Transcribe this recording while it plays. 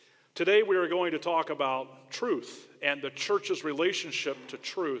Today we are going to talk about truth and the church's relationship to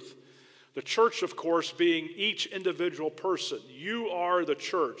truth. The church, of course, being each individual person. You are the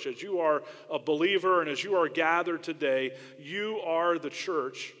church. As you are a believer and as you are gathered today, you are the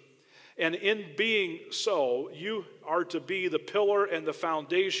church. And in being so, you are to be the pillar and the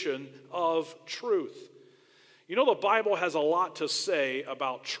foundation of truth. You know, the Bible has a lot to say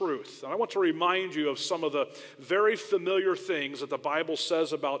about truth. And I want to remind you of some of the very familiar things that the Bible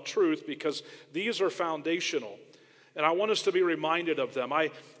says about truth because these are foundational. And I want us to be reminded of them. I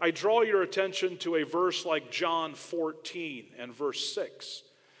draw your attention to a verse like John 14 and verse 6.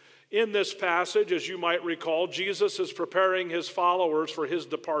 In this passage, as you might recall, Jesus is preparing his followers for his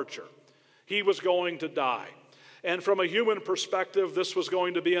departure. He was going to die. And from a human perspective, this was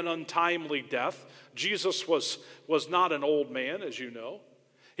going to be an untimely death. Jesus was not an old man, as you know.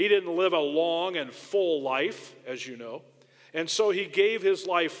 He didn't live a long and full life, as you know. And so he gave his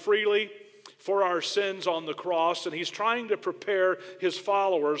life freely for our sins on the cross, and he's trying to prepare his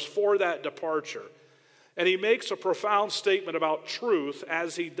followers for that departure. And he makes a profound statement about truth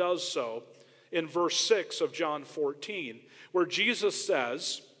as he does so in verse 6 of John 14, where Jesus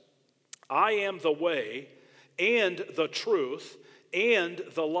says, "I am the way and the truth and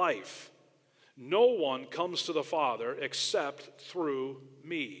the life. No one comes to the Father except through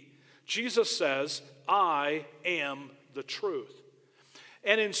me." Jesus says, "I am the truth."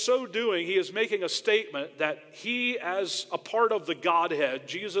 And in so doing, he is making a statement that he, as a part of the Godhead,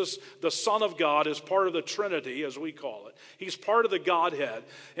 Jesus, the Son of God, is part of the Trinity, as we call it. He's part of the Godhead.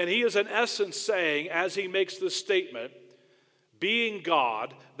 And he is in essence saying, as he makes this statement, being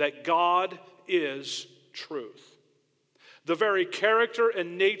God, that God is truth. The very character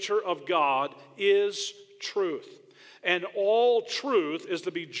and nature of God is truth. And all truth is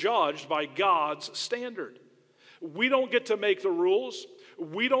to be judged by God's standard. We don't get to make the rules.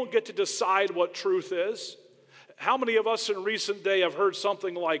 We don't get to decide what truth is. How many of us in recent day have heard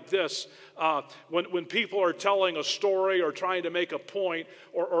something like this when people are telling a story or trying to make a point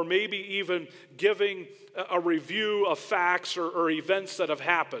or maybe even giving a review of facts or events that have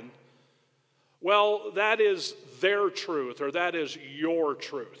happened? Well, that is their truth or that is your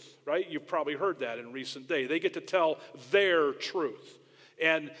truth, right? You've probably heard that in recent day. They get to tell their truth.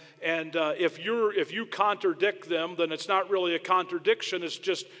 And if you contradict them, then it's not really a contradiction. It's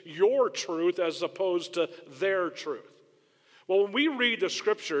just your truth as opposed to their truth. Well, when we read the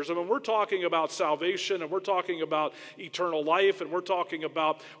scriptures, and when we're talking about salvation, and we're talking about eternal life, and we're talking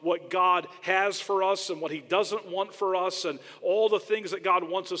about what God has for us and what he doesn't want for us, and all the things that God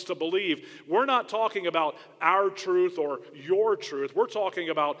wants us to believe, we're not talking about our truth or your truth. We're talking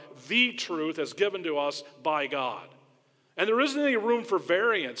about the truth as given to us by God. And there isn't any room for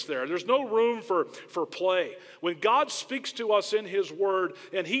variance there. There's no room for play. When God speaks to us in his word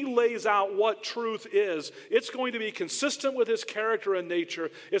and he lays out what truth is, it's going to be consistent with his character and nature.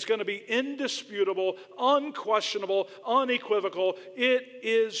 It's going to be indisputable, unquestionable, unequivocal. It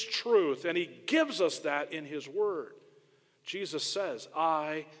is truth. And he gives us that in his word. Jesus says,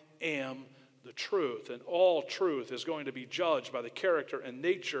 "I am the truth," and all truth is going to be judged by the character and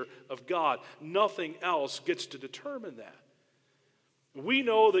nature of God. Nothing else gets to determine that. We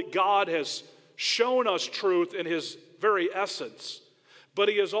know that God has shown us truth in his very essence, but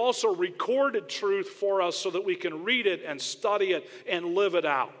he has also recorded truth for us so that we can read it and study it and live it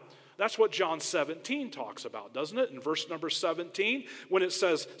out. That's what John 17 talks about, doesn't it? In verse number 17, when it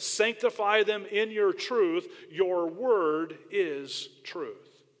says, "Sanctify them in your truth, your word is truth."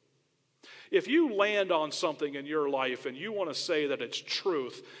 If you land on something in your life and you want to say that it's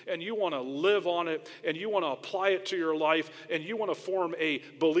truth and you want to live on it and you want to apply it to your life and you want to form a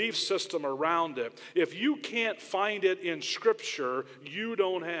belief system around it, if you can't find it in Scripture, you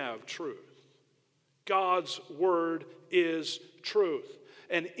don't have truth. God's word is truth.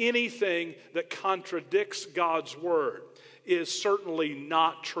 And anything that contradicts God's word is certainly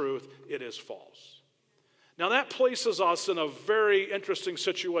not truth, it is false. Now that places us in a very interesting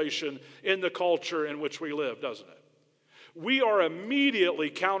situation in the culture in which we live, doesn't it? We are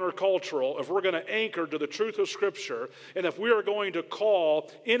immediately countercultural if we're going to anchor to the truth of Scripture and if we are going to call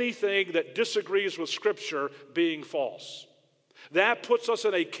anything that disagrees with Scripture being false. That puts us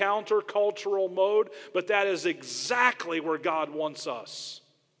in a countercultural mode, but that is exactly where God wants us.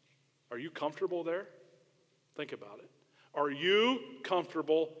 Are you comfortable there? Think about it. Are you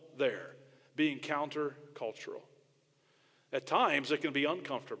comfortable there? Being countercultural. At times it can be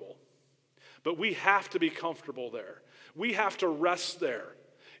uncomfortable, but we have to be comfortable there. We have to rest there.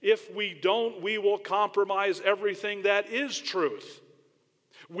 If we don't, we will compromise everything that is truth.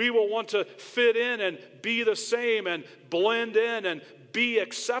 We will want to fit in and be the same and blend in and be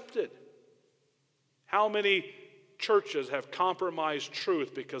accepted. How many churches have compromised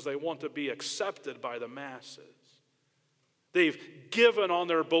truth because they want to be accepted by the masses? They've given on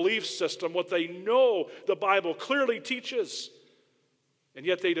their belief system what they know the Bible clearly teaches, and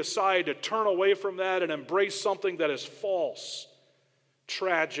yet they decide to turn away from that and embrace something that is false,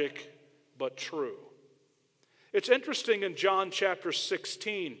 tragic, but true. It's interesting in John chapter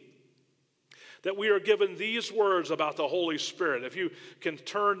 16 that we are given these words about the Holy Spirit. If you can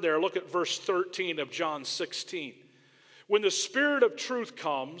turn there, look at verse 13 of John 16. When the Spirit of truth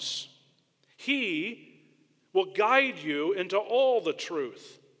comes, He will guide you into all the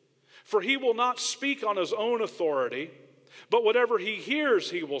truth. For He will not speak on His own authority, but whatever He hears,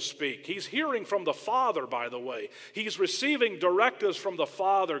 He will speak. He's hearing from the Father, by the way. He's receiving directives from the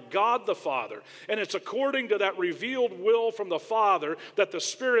Father, God the Father. And it's according to that revealed will from the Father that the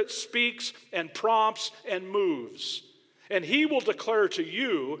Spirit speaks and prompts and moves. And He will declare to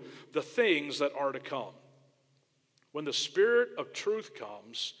you the things that are to come. When the Spirit of truth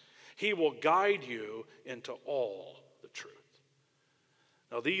comes, He will guide you into all the truth.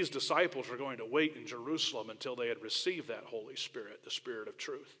 Now, these disciples were going to wait in Jerusalem until they had received that Holy Spirit, the Spirit of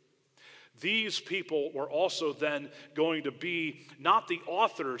truth. These people were also then going to be not the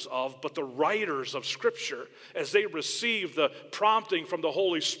authors of, but the writers of Scripture as they received the prompting from the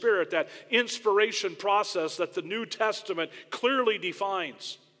Holy Spirit, that inspiration process that the New Testament clearly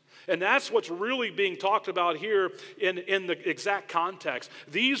defines. And that's what's really being talked about here in the exact context.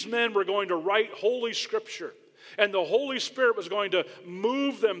 These men were going to write Holy Scripture, and the Holy Spirit was going to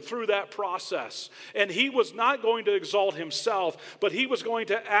move them through that process. And He was not going to exalt Himself, but He was going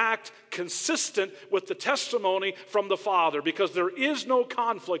to act consistent with the testimony from the Father, because there is no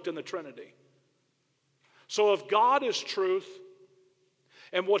conflict in the Trinity. So if God is truth,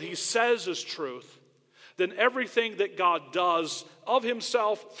 and what He says is truth, then everything that God does of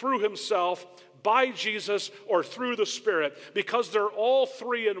Himself, through Himself, by Jesus, or through the Spirit, because they're all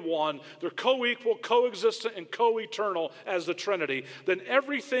three in one, they're co-equal, co-existent, and co-eternal as the Trinity, then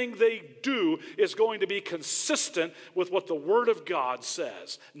everything they do is going to be consistent with what the Word of God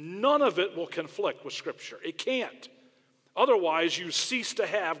says. None of it will conflict with Scripture. It can't. Otherwise, you cease to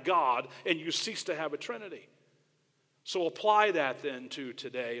have God, and you cease to have a Trinity. So apply that then to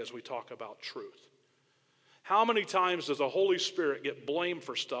today as we talk about truth. How many times does the Holy Spirit get blamed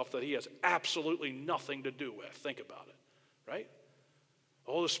for stuff that He has absolutely nothing to do with? Think about it, right?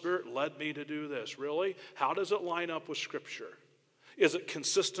 Oh, the Spirit led me to do this. Really? How does it line up with Scripture? Is it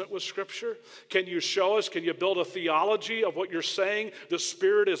consistent with Scripture? Can you show us, can you build a theology of what you're saying the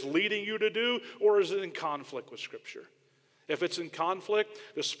Spirit is leading you to do, or is it in conflict with Scripture? If it's in conflict,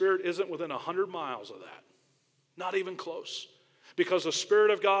 the Spirit isn't within 100 miles of that. Not even close. Because the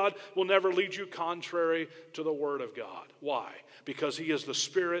Spirit of God will never lead you contrary to the Word of God. Why? Because He is the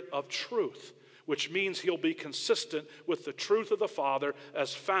Spirit of truth, which means He'll be consistent with the truth of the Father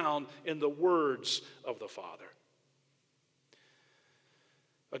as found in the words of the Father.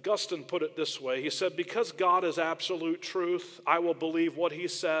 Augustine put it this way. He said, because God is absolute truth, I will believe what He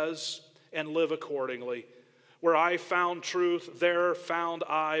says and live accordingly. Where I found truth, there found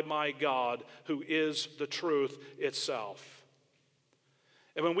I my God, who is the truth itself.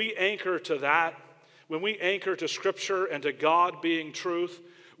 And when we anchor to that, when we anchor to Scripture and to God being truth,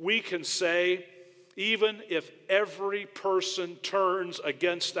 we can say, even if every person turns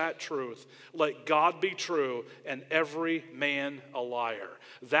against that truth, let God be true and every man a liar.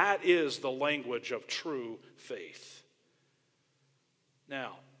 That is the language of true faith.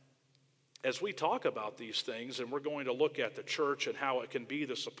 Now, as we talk about these things, and we're going to look at the church and how it can be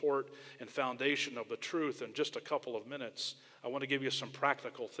the support and foundation of the truth in just a couple of minutes, I want to give you some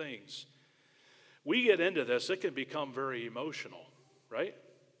practical things. We get into this, it can become very emotional, right?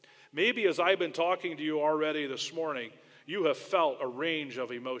 Maybe as I've been talking to you already this morning, you have felt a range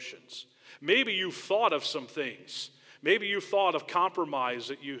of emotions. Maybe you've thought of some things. Maybe you've thought of compromise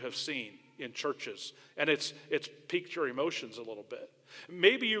that you have seen in churches, and it's piqued your emotions a little bit.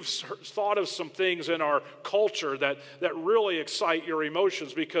 Maybe you've thought of some things in our culture that really excite your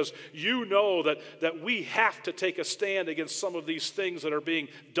emotions, because you know that we have to take a stand against some of these things that are being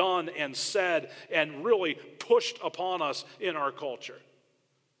done and said and really pushed upon us in our culture.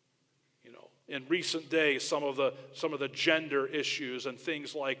 You know, in recent days, some of the gender issues and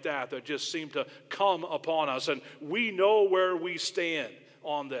things like that just seem to come upon us, and we know where we stand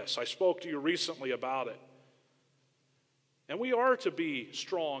on this. I spoke to you recently about it. And we are to be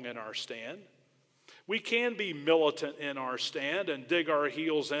strong in our stand. We can be militant in our stand and dig our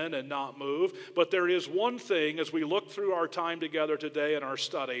heels in and not move. But there is one thing as we look through our time together today in our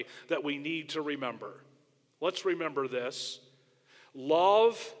study that we need to remember. Let's remember this.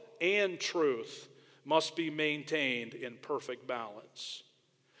 Love and truth must be maintained in perfect balance.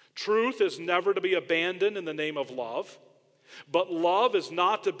 Truth is never to be abandoned in the name of love, but love is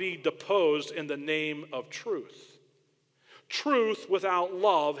not to be deposed in the name of truth. Truth without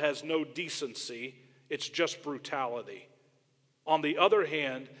love has no decency, it's just brutality. On the other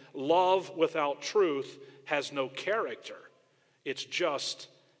hand, love without truth has no character, it's just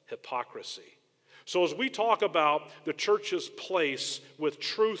hypocrisy. So as we talk about the church's place with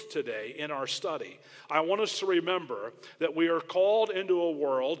truth today in our study, I want us to remember that we are called into a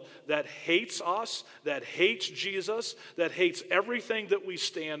world that hates us, that hates Jesus, that hates everything that we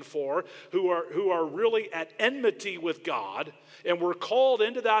stand for, who are really at enmity with God, and we're called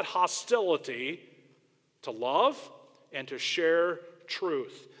into that hostility to love and to share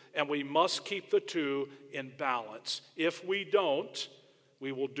truth. And we must keep the two in balance. If we don't,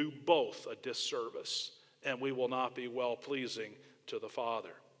 we will do both a disservice, and we will not be well-pleasing to the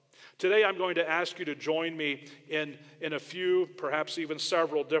Father. Today I'm going to ask you to join me in a few, perhaps even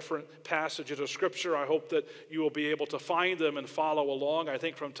several different passages of Scripture. I hope that you will be able to find them and follow along. I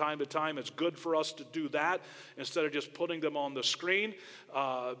think from time to time it's good for us to do that instead of just putting them on the screen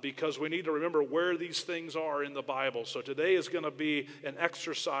because we need to remember where these things are in the Bible. So today is going to be an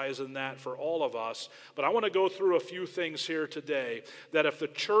exercise in that for all of us. But I want to go through a few things here today that if the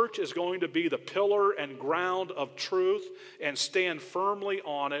church is going to be the pillar and ground of truth and stand firmly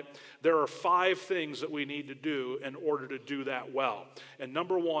on it, there are 5 things that we need to do in order to do that well. And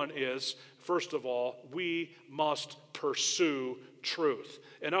number 1 is, first of all, we must pursue truth.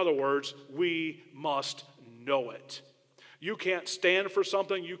 In other words, we must know it. You can't stand for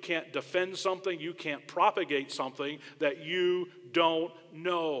something, you can't defend something, you can't propagate something that you don't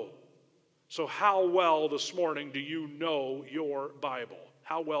know. So how well this morning do you know your Bible?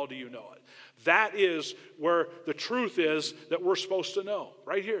 How well do you know it? That is where the truth is that we're supposed to know,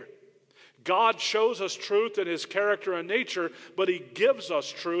 right here. God shows us truth in his character and nature, but he gives us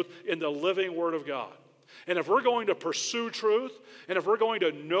truth in the living Word of God. And if we're going to pursue truth, and if we're going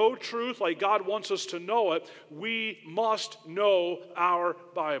to know truth like God wants us to know it, we must know our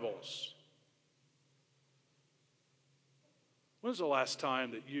Bibles. When's the last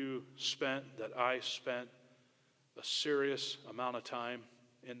time that I spent a serious amount of time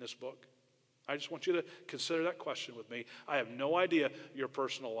in this book? I just want you to consider that question with me. I have no idea your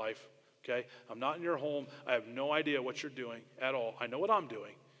personal life. Okay, I'm not in your home. I have no idea what you're doing at all. I know what I'm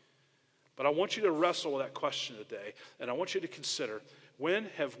doing. But I want you to wrestle with that question today. And I want you to consider, when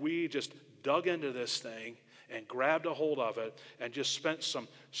have we just dug into this thing and grabbed a hold of it and just spent some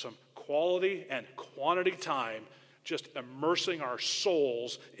quality and quantity time just immersing our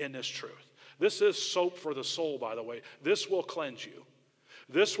souls in this truth? This is soap for the soul, by the way. This will cleanse you.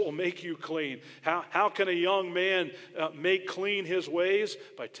 This will make you clean. How can a young man make clean his ways?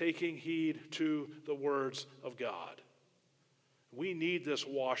 By taking heed to the words of God. We need this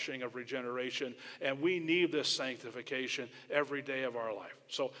washing of regeneration, and we need this sanctification every day of our life.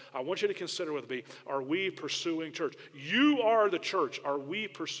 So I want you to consider with me, are we pursuing church? You are the church. Are we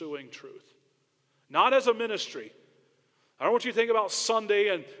pursuing truth? Not as a ministry. I don't want you to think about Sunday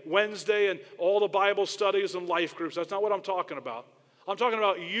and Wednesday and all the Bible studies and life groups. That's not what I'm talking about. I'm talking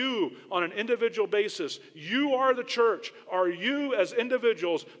about you on an individual basis. You are the church. Are you as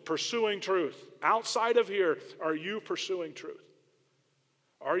individuals pursuing truth? Outside of here, are you pursuing truth?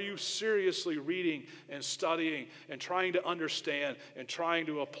 Are you seriously reading and studying and trying to understand and trying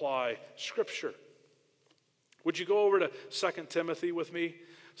to apply Scripture? Would you go over to 2 Timothy with me?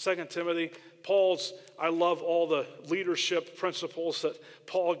 2 Timothy, I love all the leadership principles that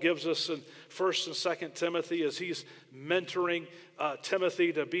Paul gives us in 1st and 2nd Timothy as he's mentoring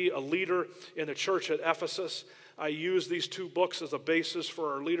Timothy to be a leader in the church at Ephesus. I use these 2 books as a basis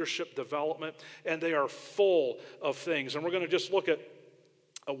for our leadership development, and they are full of things. And we're going to just look at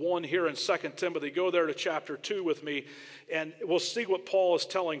one here in 2 Timothy. Go there to chapter 2 with me, and we'll see what Paul is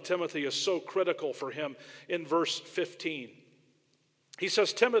telling Timothy is so critical for him in verse 15. He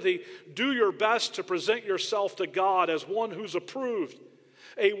says, Timothy, do your best to present yourself to God as one who's approved,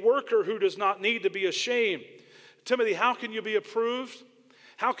 a worker who does not need to be ashamed. Timothy, how can you be approved?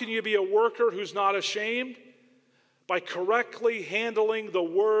 How can you be a worker who's not ashamed? By correctly handling the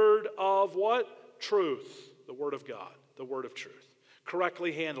word of what? Truth. The word of God. The word of truth.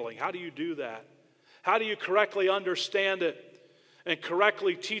 Correctly handling. How do you do that? How do you correctly understand it and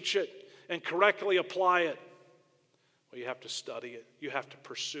correctly teach it and correctly apply it? Well, you have to study it. You have to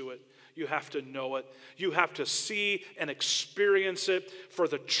pursue it. You have to know it. You have to see and experience it for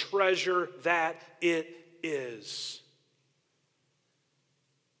the treasure that it is.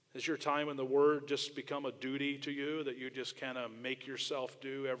 Has your time in the Word just become a duty to you that you just kind of make yourself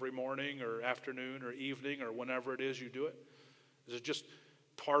do every morning or afternoon or evening or whenever it is you do it? Is it just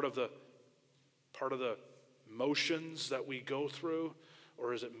part of the motions that we go through,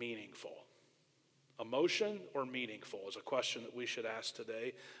 or is it meaningful? Emotion or meaningful is a question that we should ask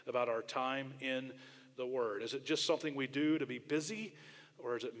today about our time in the Word. Is it just something we do to be busy,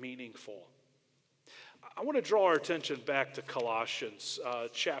 or is it meaningful? I want to draw our attention back to Colossians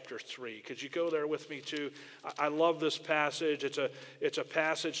chapter 3. Could you go there with me too? I love this passage. It's a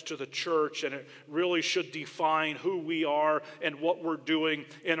passage to the church, and it really should define who we are and what we're doing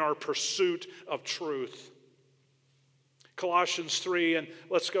in our pursuit of truth. Colossians 3, and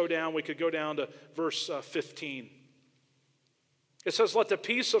let's go down. We could go down to verse 15. It says, "Let the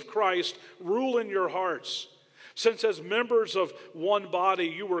peace of Christ rule in your hearts, since as members of one body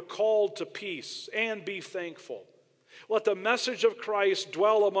you were called to peace, and be thankful. Let the message of Christ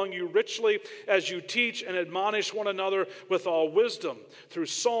dwell among you richly as you teach and admonish one another with all wisdom, through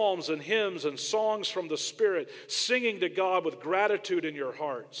psalms and hymns and songs from the Spirit, singing to God with gratitude in your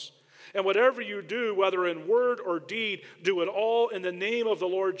hearts. And whatever you do, whether in word or deed, do it all in the name of the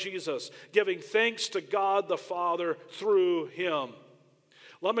Lord Jesus, giving thanks to God the Father through him."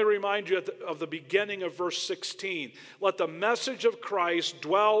 Let me remind you of the beginning of verse 16. Let the message of Christ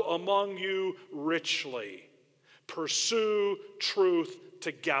dwell among you richly. Pursue truth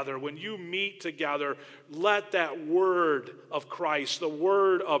together. When you meet together, let that word of Christ, the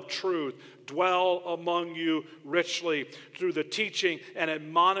word of truth, dwell among you richly through the teaching and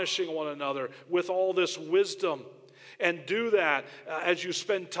admonishing one another with all this wisdom. And do that as you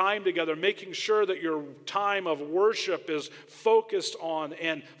spend time together, making sure that your time of worship is focused on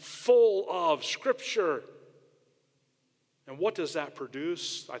and full of Scripture. And what does that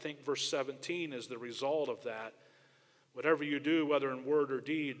produce? I think verse 17 is the result of that. Whatever you do, whether in word or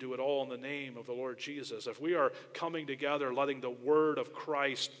deed, do it all in the name of the Lord Jesus. If we are coming together, letting the word of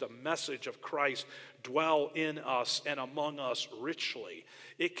Christ, the message of Christ, dwell in us and among us richly,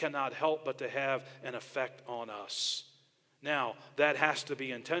 it cannot help but to have an effect on us. Now, that has to be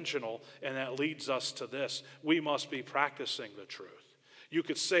intentional, and that leads us to this. We must be practicing the truth. You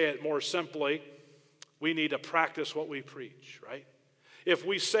could say it more simply, we need to practice what we preach, right? If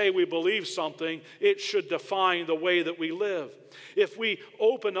we say we believe something, it should define the way that we live. If we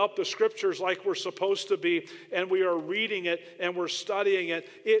open up the Scriptures like we're supposed to be, and we are reading it and we're studying it,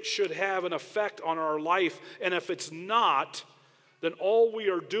 it should have an effect on our life. And if it's not, then all we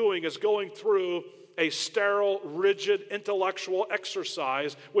are doing is going through a sterile, rigid, intellectual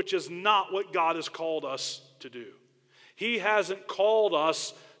exercise, which is not what God has called us to do. He hasn't called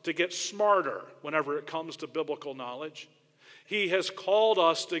us to get smarter whenever it comes to biblical knowledge. He has called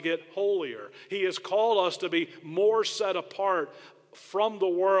us to get holier. He has called us to be more set apart from the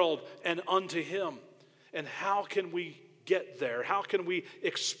world and unto Him. And how can we get there? How can we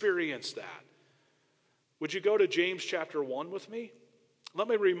experience that? Would you go to James chapter 1 with me? Let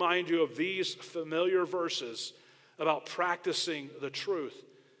me remind you of these familiar verses about practicing the truth.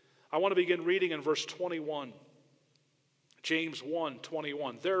 I want to begin reading in verse 21. James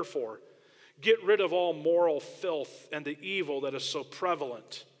 1:21. "Therefore, get rid of all moral filth and the evil that is so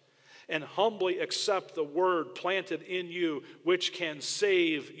prevalent, and humbly accept the word planted in you, which can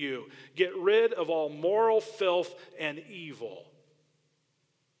save you." Get rid of all moral filth and evil.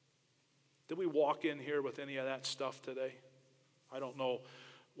 Did we walk in here with any of that stuff today? I don't know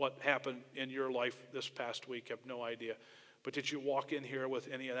what happened in your life this past week. I have no idea. But did you walk in here with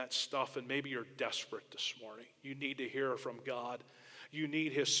any of that stuff? And maybe you're desperate this morning. You need to hear from God. You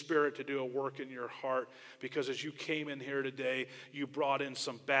need His Spirit to do a work in your heart, because as you came in here today, you brought in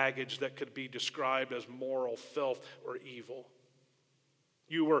some baggage that could be described as moral filth or evil.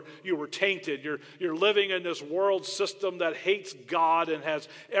 You were tainted. You're living in this world system that hates God and has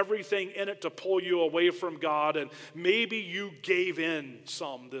everything in it to pull you away from God. And maybe you gave in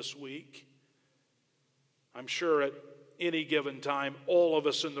some this week. I'm sure at any given time, all of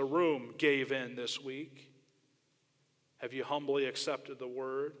us in the room gave in this week. Have you humbly accepted the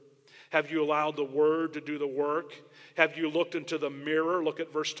Word? Have you allowed the Word to do the work? Have you looked into the mirror? Look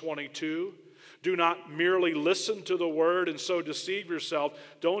at verse 22. Do not merely listen to the word and so deceive yourself.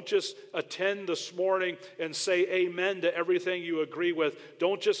 Don't just attend this morning and say amen to everything you agree with.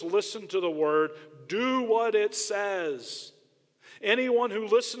 Don't just listen to the word. Do what it says. Anyone who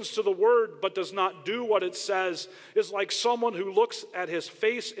listens to the word but does not do what it says is like someone who looks at his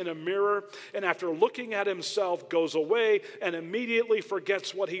face in a mirror and after looking at himself goes away and immediately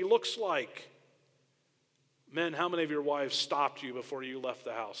forgets what he looks like. Men, how many of your wives stopped you before you left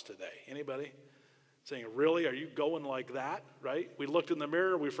the house today? Anybody? saying, really, are you going like that, right? We looked in the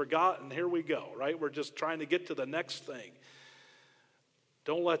mirror, we forgot, and here we go, right? We're just trying to get to the next thing.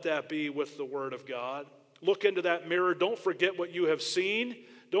 Don't let that be with the Word of God. Look into that mirror. Don't forget what you have seen.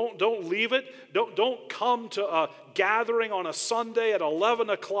 Don't leave it. Don't come to a gathering on a Sunday at 11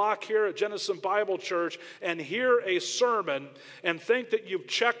 o'clock here at Genesis Bible Church and hear a sermon and think that you've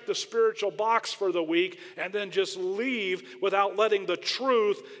checked the spiritual box for the week and then just leave without letting the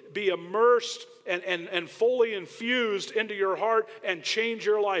truth be immersed and fully infused into your heart and change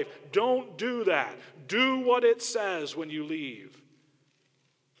your life. Don't do that. Do what it says when you leave.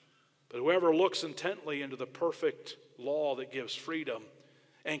 But whoever looks intently into the perfect law that gives freedom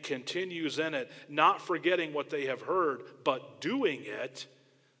and continues in it, not forgetting what they have heard, but doing it,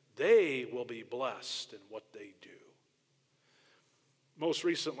 they will be blessed in what they do. Most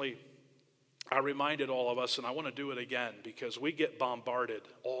recently, I reminded all of us, and I want to do it again, because we get bombarded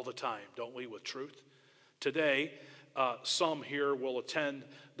all the time, don't we, with truth? Today, some here will attend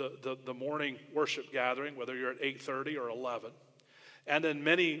the morning worship gathering, whether you're at 8:30 or 11. And then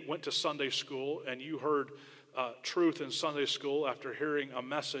many went to Sunday school, and you heard truth in Sunday school after hearing a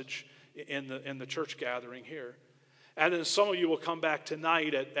message in the church gathering here. And then some of you will come back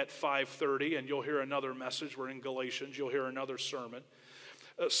tonight at 5:30, and you'll hear another message. We're in Galatians. You'll hear another sermon.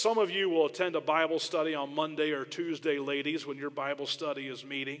 Some of you will attend a Bible study on Monday or Tuesday, ladies, when your Bible study is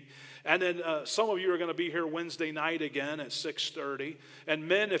meeting. And then some of you are going to be here Wednesday night again at 6:30. And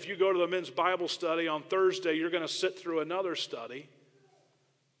men, if you go to the men's Bible study on Thursday, you're going to sit through another study.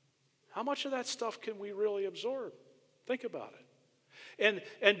 How much of that stuff can we really absorb? Think about it.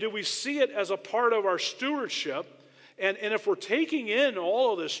 And do we see it as a part of our stewardship? And if we're taking in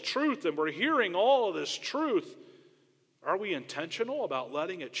all of this truth and we're hearing all of this truth, are we intentional about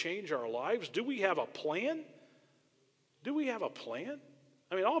letting it change our lives? Do we have a plan? Do we have a plan?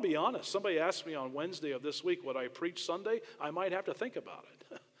 I mean, I'll be honest. Somebody asked me on Wednesday of this week, would I preach Sunday? I might have to think about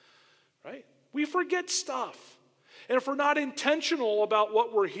it. Right? We forget stuff. And if we're not intentional about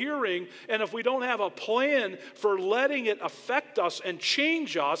what we're hearing, and if we don't have a plan for letting it affect us and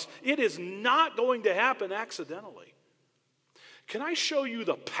change us, it is not going to happen accidentally. Can I show you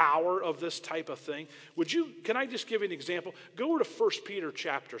the power of this type of thing? Can I just give you an example? Go over to 1 Peter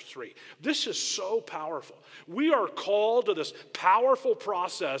chapter 3. This is so powerful. We are called to this powerful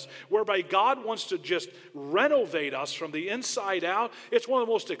process whereby God wants to just renovate us from the inside out. It's one of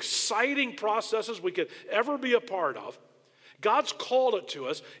the most exciting processes we could ever be a part of. God's called it to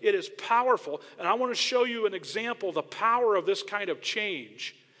us. It is powerful. And I want to show you an example of the power of this kind of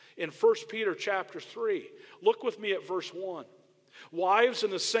change in 1 Peter chapter 3. Look with me at verse 1. Wives,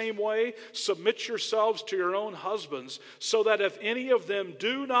 in the same way, submit yourselves to your own husbands, so that if any of them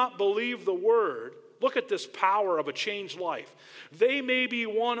do not believe the word, look at this power of a changed life, they may be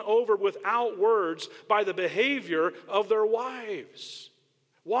won over without words by the behavior of their wives.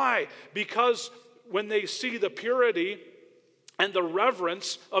 Why? Because when they see the purity and the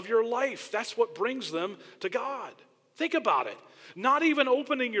reverence of your life, that's what brings them to God. Think about it. Not even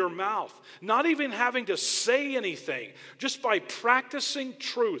opening your mouth, not even having to say anything, just by practicing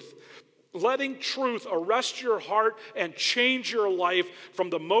truth, letting truth arrest your heart and change your life from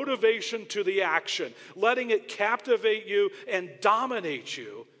the motivation to the action, letting it captivate you and dominate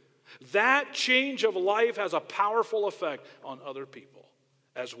you. That change of life has a powerful effect on other people,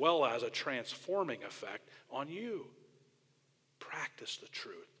 as well as a transforming effect on you. Practice the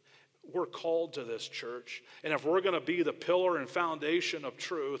truth. We're called to this, church. And if we're going to be the pillar and foundation of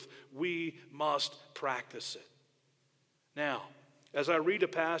truth, we must practice it. Now, as I read a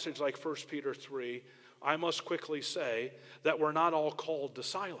passage like 1 Peter 3, I must quickly say that we're not all called to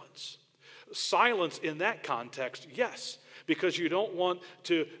silence. Silence in that context, yes, because you don't want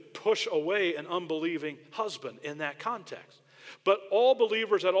to push away an unbelieving husband in that context. But all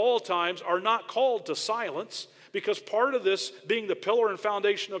believers at all times are not called to silence, because part of this being the pillar and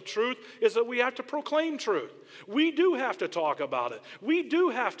foundation of truth is that we have to proclaim truth. We do have to talk about it. We do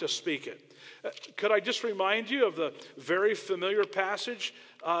have to speak it. Could I just remind you of the very familiar passage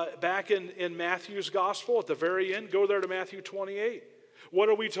back in Matthew's gospel at the very end? Go there to Matthew 28. What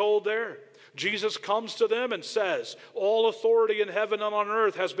are we told there? Jesus comes to them and says, all authority in heaven and on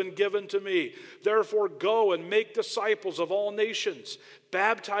earth has been given to me. Therefore go and make disciples of all nations,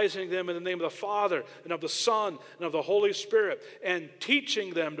 baptizing them in the name of the Father and of the Son and of the Holy Spirit, and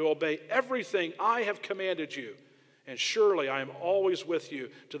teaching them to obey everything I have commanded you. And surely I am always with you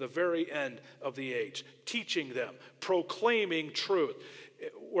to the very end of the age. Teaching them, proclaiming truth.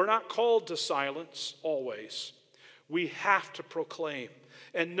 We're not called to silence always. We have to proclaim.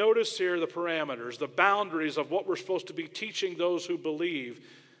 And notice here the parameters, the boundaries of what we're supposed to be teaching those who believe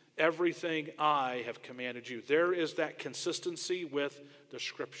everything I have commanded you. There is that consistency with the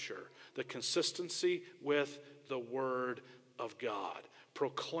Scripture, the consistency with the Word of God.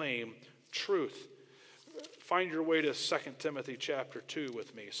 Proclaim truth. Find your way to 2 Timothy chapter 2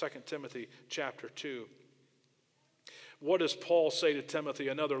 with me. 2 Timothy chapter 2. What does Paul say to Timothy?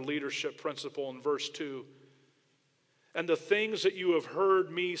 Another leadership principle in verse 2. And the things that you have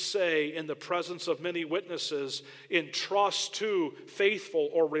heard me say in the presence of many witnesses, entrust to faithful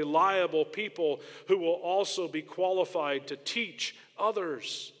or reliable people who will also be qualified to teach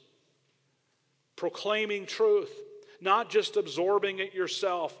others. Proclaiming truth, not just absorbing it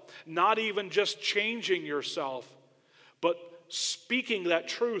yourself, not even just changing yourself, but speaking that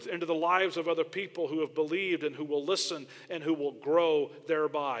truth into the lives of other people who have believed and who will listen and who will grow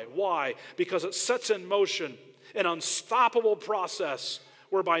thereby. Why? Because it sets in motion an unstoppable process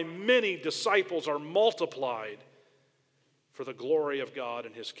whereby many disciples are multiplied for the glory of God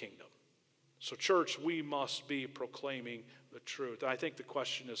and His kingdom. So, church, we must be proclaiming the truth. I think the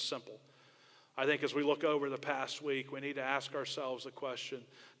question is simple. I think as we look over the past week, we need to ask ourselves the question,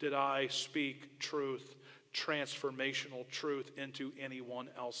 did I speak truth, transformational truth into anyone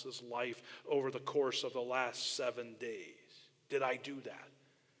else's life over the course of the last 7 days? Did I do that?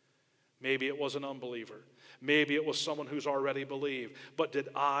 Maybe it was an unbeliever. Maybe it was someone who's already believed. But did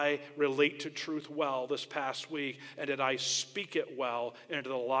I relate to truth well this past week? And did I speak it well into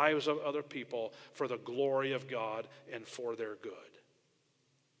the lives of other people for the glory of God and for their good?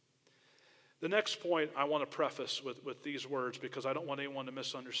 The next point I want to preface with these words because I don't want anyone to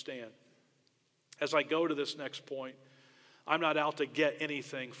misunderstand. As I go to this next point, I'm not out to get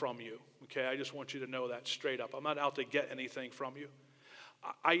anything from you. Okay, I just want you to know that straight up. I'm not out to get anything from you.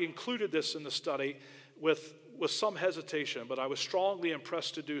 I included this in the study with some hesitation, but I was strongly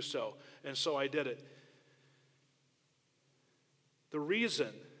impressed to do so, and so I did it. The reason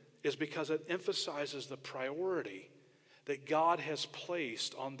is because it emphasizes the priority that God has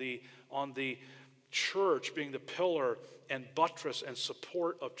placed on the church being the pillar and buttress and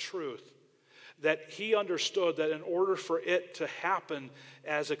support of truth. That He understood that in order for it to happen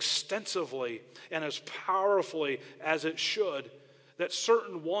as extensively and as powerfully as it should, that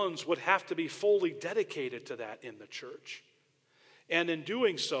certain ones would have to be fully dedicated to that in the church. And in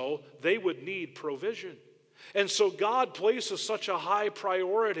doing so, they would need provision. And so God places such a high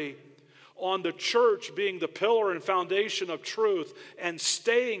priority on the church being the pillar and foundation of truth and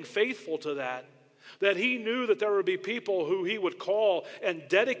staying faithful to that, that He knew that there would be people who He would call and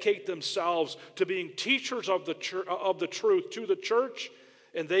dedicate themselves to being teachers of the truth to the church,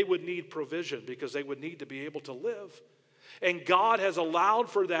 and they would need provision because they would need to be able to live. And God has allowed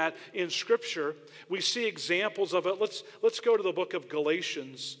for that in Scripture. We see examples of it. Let's go to the book of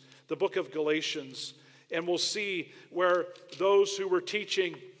Galatians, and we'll see where those who were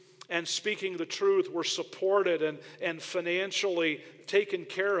teaching and speaking the truth were supported and financially taken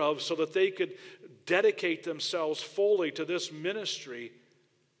care of so that they could dedicate themselves fully to this ministry.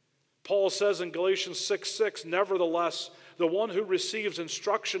 Paul says in Galatians 6:6, nevertheless, the one who receives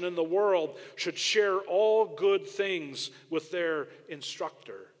instruction in the world should share all good things with their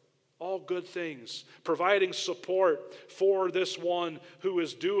instructor. All good things, providing support for this one who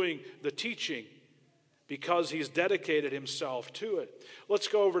is doing the teaching because he's dedicated himself to it. Let's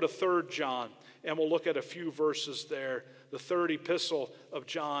go over to 3 John, and we'll look at a few verses there, the third epistle of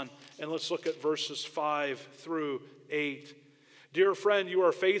John, and let's look at verses 5 through 8. Dear friend, you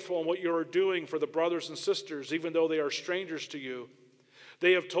are faithful in what you are doing for the brothers and sisters, even though they are strangers to you.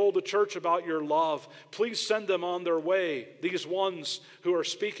 They have told the church about your love. Please send them on their way, these ones who are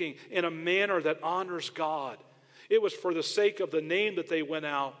speaking in a manner that honors God. It was for the sake of the name that they went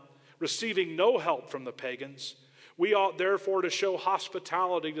out, receiving no help from the pagans. We ought therefore to show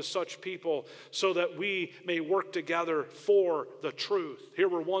hospitality to such people so that we may work together for the truth. Here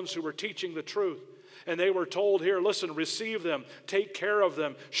were ones who were teaching the truth. And they were told here, listen, receive them, take care of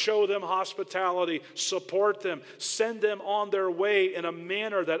them, show them hospitality, support them, send them on their way in a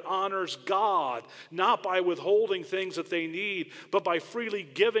manner that honors God, not by withholding things that they need, but by freely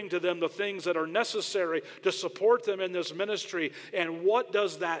giving to them the things that are necessary to support them in this ministry. And what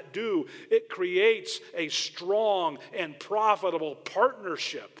does that do? It creates a strong and profitable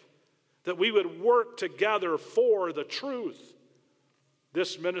partnership that we would work together for the truth.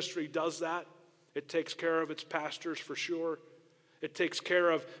 This ministry does that. It takes care of its pastors for sure. It takes care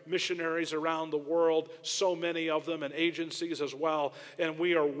of missionaries around the world, so many of them, and agencies as well. And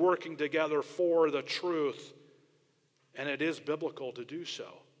we are working together for the truth. And it is biblical to do so.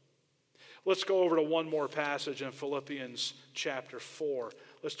 Let's go over to one more passage in Philippians chapter 4.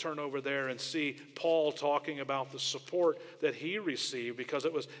 let's turn over there and see Paul talking about the support that he received because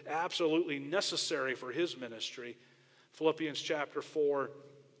it was absolutely necessary for his ministry. Philippians chapter 4,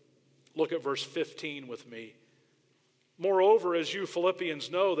 look at verse 15 with me. Moreover, as you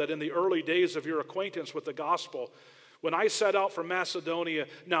Philippians know that in the early days of your acquaintance with the gospel, when I set out from Macedonia,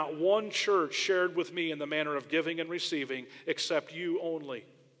 not one church shared with me in the manner of giving and receiving, except you only.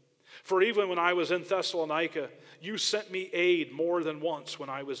 For even when I was in Thessalonica, you sent me aid more than once when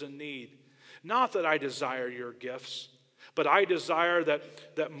I was in need. Not that I desire your gifts, but I desire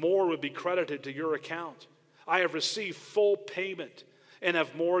that more would be credited to your account. I have received full payment and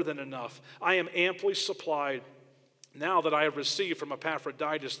have more than enough. I am amply supplied now that I have received from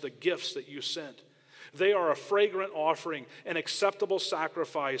Epaphroditus the gifts that you sent. They are a fragrant offering, an acceptable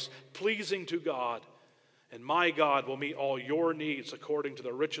sacrifice, pleasing to God. And my God will meet all your needs according to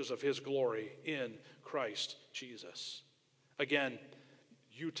the riches of his glory in Christ Jesus. Again,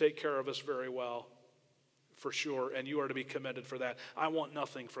 you take care of us very well, for sure, and you are to be commended for that. I want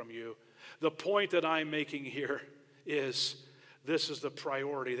nothing from you. The point that I'm making here is this is the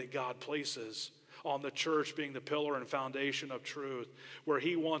priority that God places on the church being the pillar and foundation of truth, where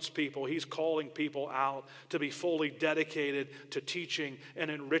he wants people, he's calling people out to be fully dedicated to teaching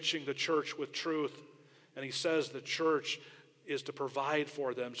and enriching the church with truth. And he says the church is to provide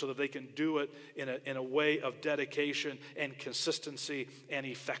for them so that they can do it in a way of dedication and consistency and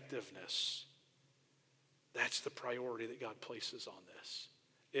effectiveness. That's the priority that God places on this.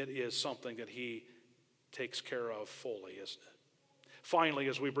 It is something that he takes care of fully, isn't it? Finally,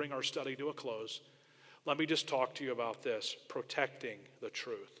 as we bring our study to a close, let me just talk to you about this, protecting the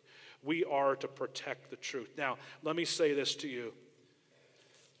truth. We are to protect the truth. Now, let me say this to you.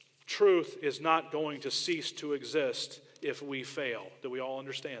 Truth is not going to cease to exist if we fail. Do we all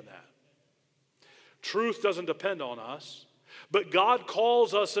understand that? Truth doesn't depend on us, but God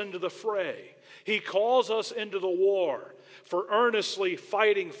calls us into the fray. He calls us into the war for earnestly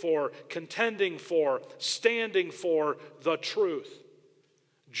fighting for, contending for, standing for the truth.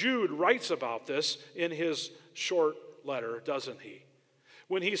 Jude writes about this in his short letter, doesn't he?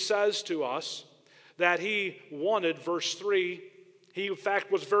 When he says to us that he wanted, verse 3, he in fact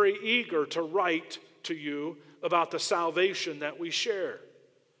was very eager to write to you about the salvation that we share.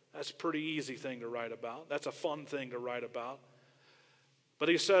 That's a pretty easy thing to write about. That's a fun thing to write about. But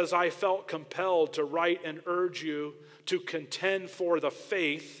he says, I felt compelled to write and urge you to contend for the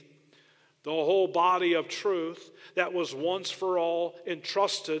faith, the whole body of truth that was once for all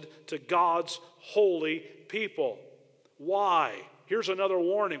entrusted to God's holy people. Why? Here's another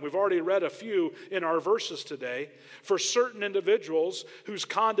warning. We've already read a few in our verses today. For certain individuals whose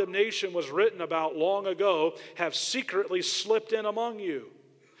condemnation was written about long ago have secretly slipped in among you.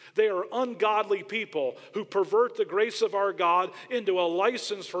 They are ungodly people who pervert the grace of our God into a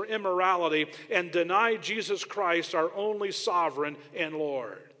license for immorality and deny Jesus Christ, our only sovereign and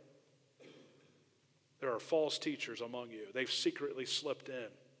Lord. There are false teachers among you. They've secretly slipped in.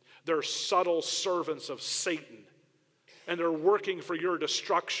 They're subtle servants of Satan, and they're working for your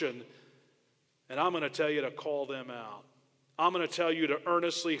destruction. And I'm going to tell you to call them out. I'm going to tell you to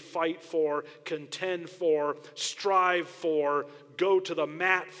earnestly fight for, contend for, strive for, go to the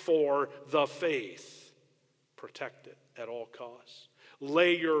mat for the faith. Protect it at all costs.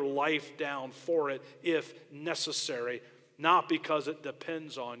 Lay your life down for it if necessary, not because it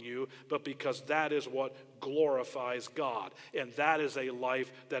depends on you, but because that is what glorifies God. And that is a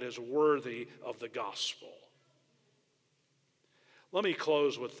life that is worthy of the gospel. Let me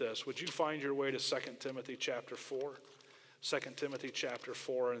close with this. Would you find your way to 2 Timothy chapter 4? 2 Timothy chapter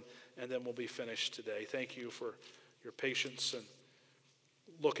 4, and then we'll be finished today. Thank you for your patience and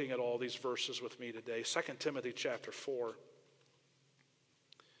looking at all these verses with me today. 2 Timothy chapter 4.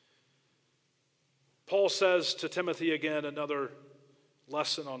 Paul says to Timothy again, another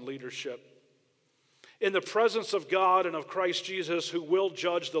lesson on leadership. In the presence of God and of Christ Jesus, who will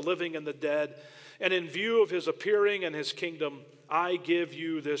judge the living and the dead, and in view of his appearing and his kingdom, I give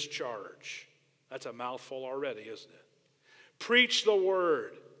you this charge. That's a mouthful already, isn't it? Preach the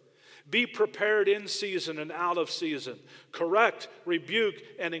word. Be prepared in season and out of season. Correct, rebuke,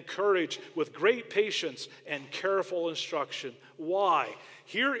 and encourage with great patience and careful instruction. Why?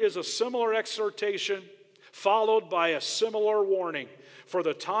 Here is a similar exhortation followed by a similar warning. For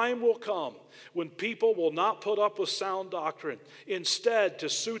the time will come when people will not put up with sound doctrine. Instead, to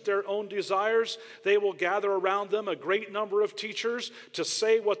suit their own desires, they will gather around them a great number of teachers to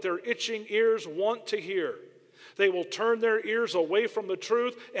say what their itching ears want to hear. They will turn their ears away from the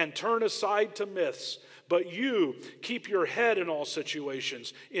truth and turn aside to myths. But you keep your head in all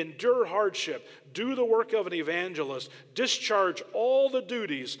situations, endure hardship, do the work of an evangelist, discharge all the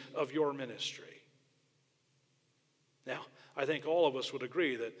duties of your ministry. Now, I think all of us would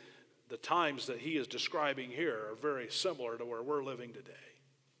agree that the times that he is describing here are very similar to where we're living today.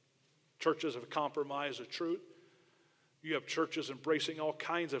 Churches have compromised the truth. You have churches embracing all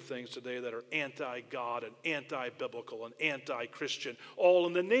kinds of things today that are anti-God and anti-biblical and anti-Christian, all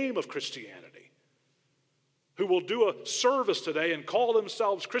in the name of Christianity, who will do a service today and call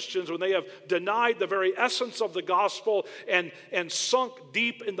themselves Christians when they have denied the very essence of the gospel and sunk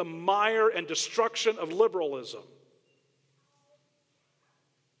deep in the mire and destruction of liberalism.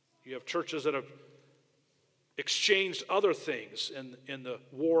 You have churches that have exchanged other things in the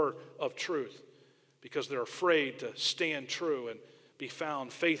war of truth because they're afraid to stand true and be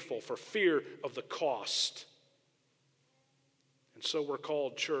found faithful for fear of the cost. And so we're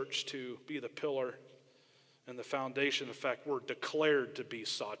called, church, to be the pillar and the foundation. In fact, we're declared to be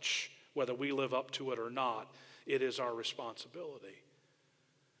such, whether we live up to it or not. It is our responsibility.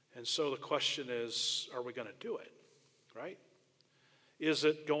 And so the question is, are we going to do it, right? Is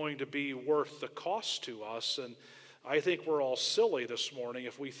it going to be worth the cost to us? And I think we're all silly this morning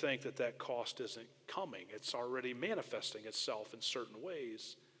if we think that that cost isn't coming. It's already manifesting itself in certain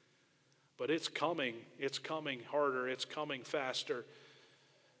ways. But it's coming. It's coming harder. It's coming faster.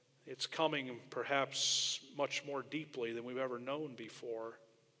 It's coming perhaps much more deeply than we've ever known before.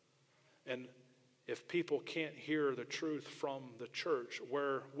 And if people can't hear the truth from the church,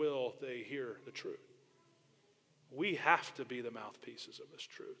 where will they hear the truth? We have to be the mouthpieces of this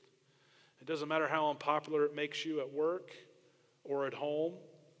truth. It doesn't matter how unpopular it makes you at work or at home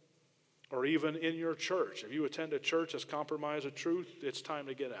or even in your church. If you attend a church that's compromised the truth, it's time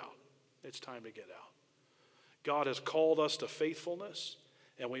to get out. It's time to get out. God has called us to faithfulness,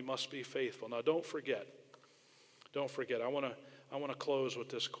 and we must be faithful. Now, don't forget. I want to close with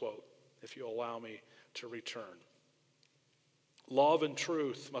this quote, if you'll allow me to return. Love and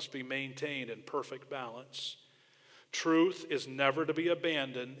truth must be maintained in perfect balance. Truth is never to be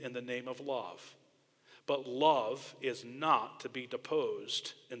abandoned in the name of love, but love is not to be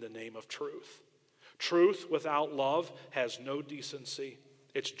deposed in the name of truth. Truth without love has no decency.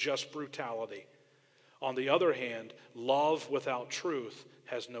 It's just brutality. On the other hand, love without truth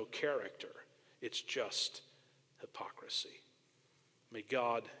has no character. It's just hypocrisy. May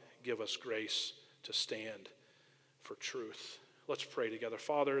God give us grace to stand for truth. Let's pray together.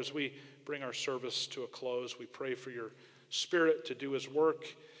 Father, as we bring our service to a close, we pray for your Spirit to do his work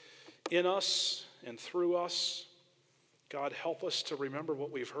in us and through us. God, help us to remember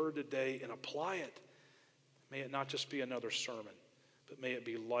what we've heard today and apply it. May it not just be another sermon, but may it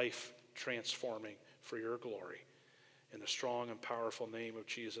be life transforming for your glory. In the strong and powerful name of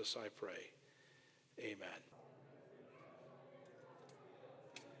Jesus, I pray. Amen.